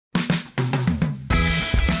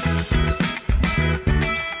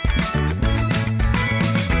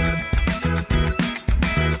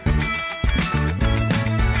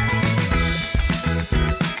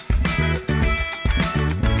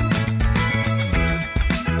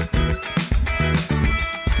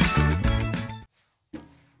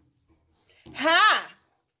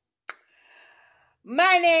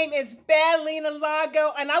My name is Bellena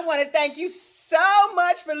Largo, and I want to thank you so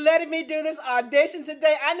much for letting me do this audition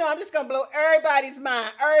today. I know I'm just going to blow everybody's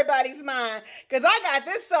mind, because I got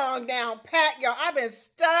this song down pat, y'all. I've been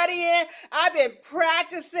studying, I've been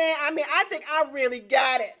practicing. I mean, I think I really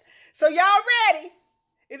got it. So y'all ready?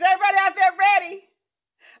 Is everybody out there ready?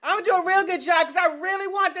 I'm going to do a real good job because I really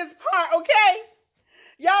want this part, okay?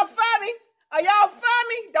 Y'all for me? Are y'all for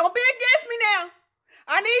me? Don't be against me now.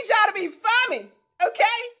 I need y'all to be for me,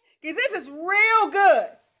 okay? Because this is real good.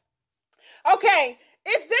 Okay,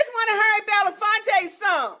 it's this one of Harry Belafonte's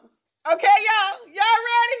songs. Okay, y'all? Y'all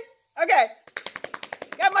ready? Okay.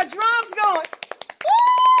 Got my drums going.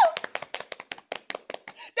 Woo!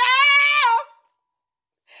 Down!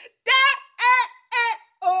 Down!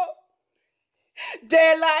 Oh.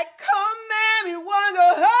 Daylight come at me, wanna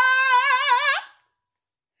go home.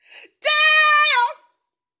 Down!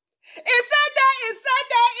 Inside that.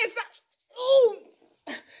 Ooh.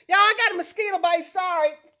 Y'all, I got a mosquito bite,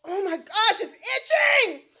 sorry. Oh my gosh, it's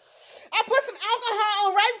itching. I put some alcohol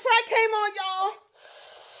on right before I came on, y'all.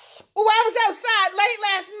 Oh, I was outside late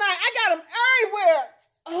last night. I got them everywhere.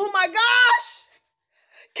 Oh my gosh.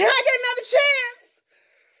 Can I get another chance?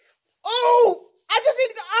 Oh, I just need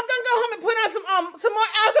to go. I'm going to go home and put on some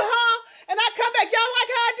more alcohol, and I'll come back. Y'all like